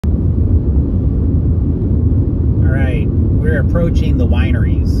we're approaching the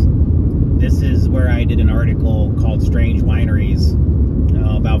wineries. This is where I did an article called Strange Wineries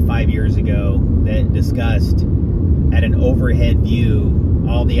about 5 years ago that discussed at an overhead view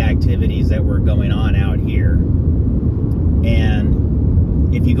all the activities that were going on out here.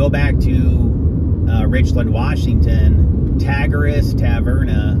 And if you go back to Richland, Washington, Tagaris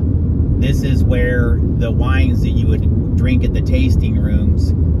Taverna, this is where the wines that you would drink at the tasting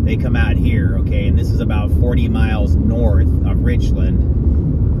rooms, they come out here, okay? And this is about 40 miles north of Richland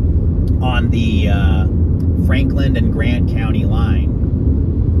on the Franklin and Grant County line.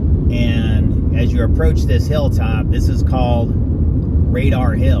 And as you approach this hilltop, this is called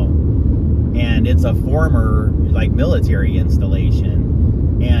Radar Hill. And it's a former, like, military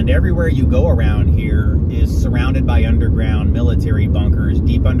installation. And everywhere you go around here is surrounded by underground military bunkers.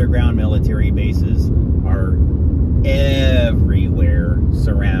 Deep underground military bases are everywhere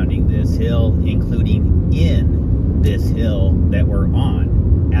surrounding this hill, including in this hill that we're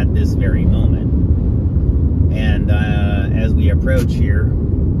on at this very moment. And as we approach here,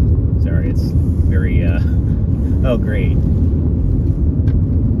 sorry, it's very, oh great.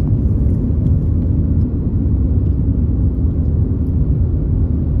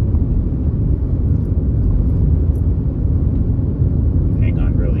 Hang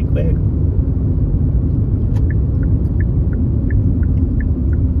on really quick.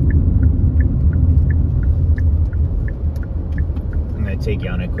 I'm going to take you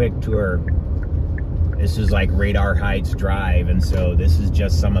on a quick tour. This is like Radar Heights Drive, and so this is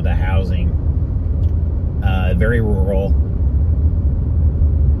just some of the housing. Very rural.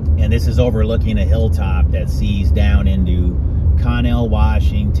 And this is overlooking a hilltop that sees down into Connell,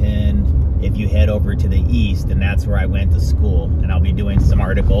 Washington, if you head over to the east, and that's where I went to school. And I'll be doing some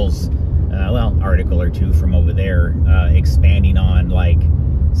articles, well, article or two from over there, expanding on like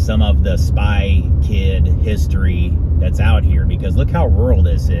some of the Spy Kid history that's out here, because look how rural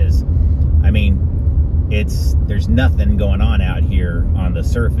this is. I mean, there's nothing going on out here on the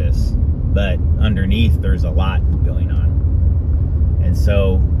surface, but underneath there's a lot going on. And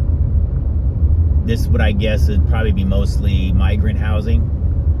so this would, I guess, would probably be mostly migrant housing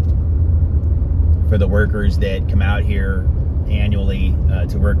for the workers that come out here annually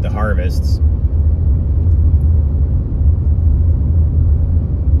to work the harvests.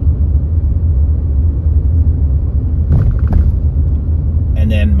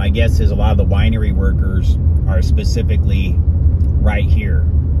 And then my guess is a lot of the winery workers are specifically right here,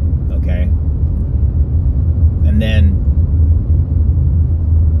 okay? And then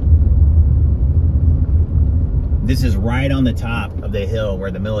this is right on the top of the hill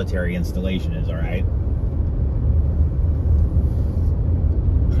where the military installation is, all right?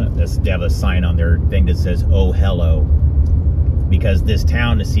 They have a sign on their thing that says, "Oh, hello." Because this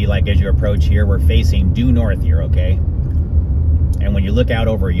town, to see, like, as you approach here, we're facing due north here, okay? And when you look out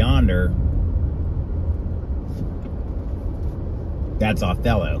over yonder, that's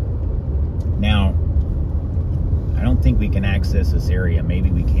Othello. Now, I don't think we can access this area.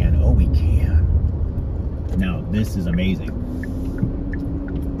 Maybe we can. Oh, we can. Now, this is amazing.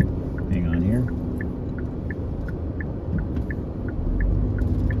 Hang on here.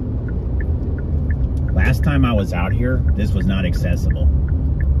 Last time I was out here, this was not accessible.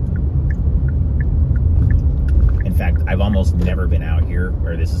 In fact, I've almost never been out here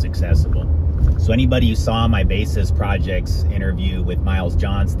where this is accessible. So anybody who saw my Basis Projects interview with Miles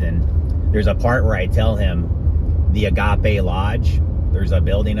Johnston, there's a part where I tell him the Agape Lodge, there's a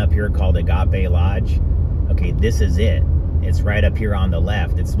building up here called Agape Lodge. Okay, this is it. It's right up here on the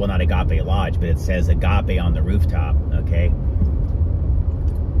left. It's, well, not Agape Lodge, but it says Agape on the rooftop, okay?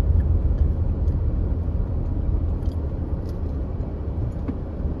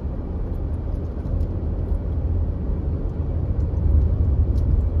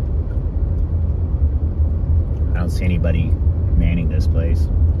 I don't see anybody manning this place.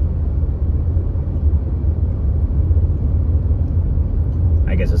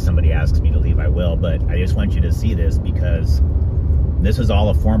 I guess if somebody asks me to leave, I will, but I just want you to see this because this is all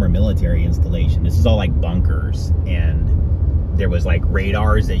a former military installation. This is all like bunkers, and there was like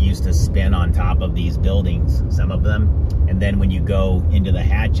radars that used to spin on top of these buildings, some of them, and then when you go into the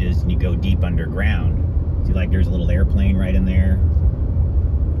hatches and you go deep underground, see, like, there's a little airplane right in there.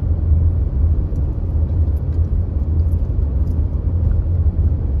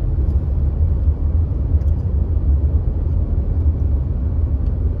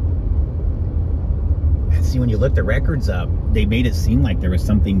 See, when you look the records up, they made it seem like there was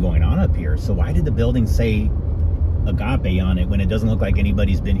something going on up here. So why did the building say Agape on it when it doesn't look like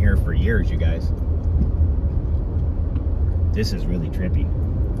anybody's been here for years, you guys? This is really trippy.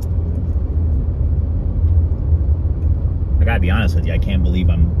 be honest with you, I can't believe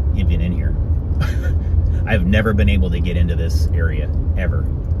I'm even in here. I've never been able to get into this area, ever.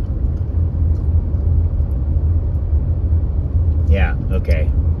 Yeah, okay.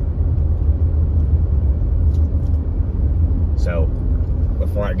 So,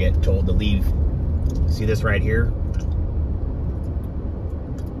 before I get told to leave, see this right here?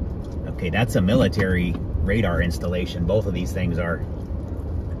 Okay, that's a military radar installation. Both of these things are.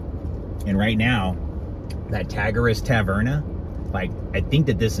 And right now, that Tagaris Taverna, like, I think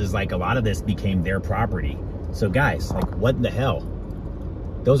that this is like, a lot of this became their property. So guys, like, what in the hell?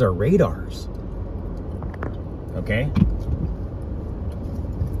 Those are radars. Okay?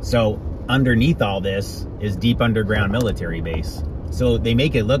 So underneath all this is deep underground military base. So they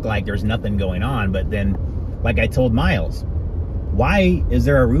make it look like there's nothing going on, but then, like I told Miles, why is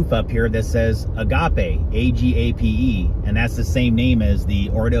there a roof up here that says Agape, A-G-A-P-E, and that's the same name as the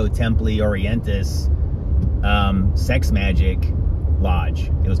Ordo Templi Orientis sex magic lodge?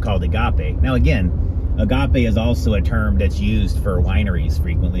 It was called Agape. Now again, Agape is also a term that's used for wineries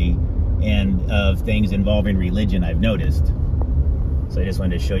frequently and of things involving religion, I've noticed. So I just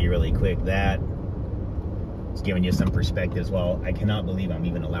wanted to show you really quick that. It's giving you some perspectives. Well, I cannot believe I'm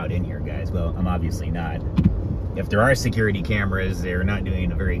even allowed in here, guys. Well, I'm obviously not. If there are security cameras, they're not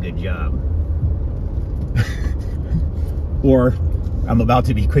doing a very good job. Or I'm about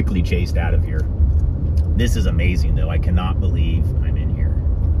to be quickly chased out of here. This is amazing, though. I cannot believe I'm in here.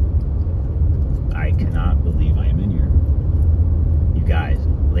 I cannot believe I am in here. You guys,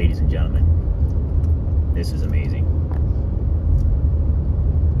 ladies and gentlemen, this is amazing.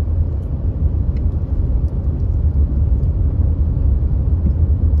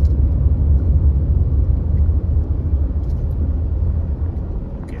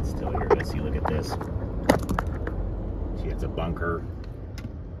 See, look at this. See, it's a bunker.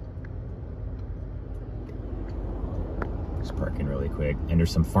 Just parking really quick. And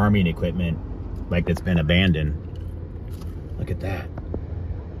there's some farming equipment, like, that's been abandoned. Look at that.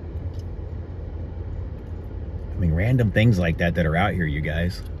 I mean, random things like that that are out here, you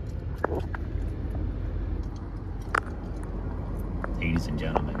guys. Ladies and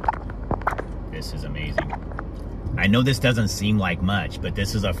gentlemen, this is amazing. I know this doesn't seem like much, but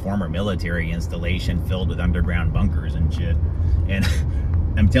this is a former military installation filled with underground bunkers and shit. And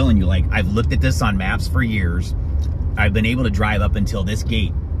I'm telling you, like, I've looked at this on maps for years. I've been able to drive up until this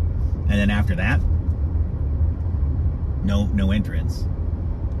gate. And then after that, no entrance.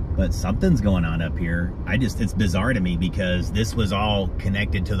 But something's going on up here. It's bizarre to me because this was all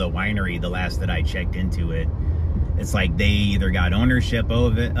connected to the winery the last that I checked into it. It's like they either got ownership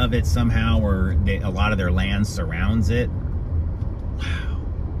of it somehow, or a lot of their land surrounds it. Wow.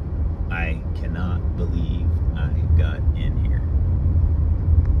 I cannot believe I got in here.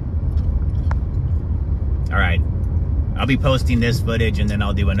 All right. I'll be posting this footage and then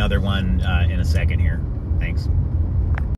I'll do another one in a second here. Thanks.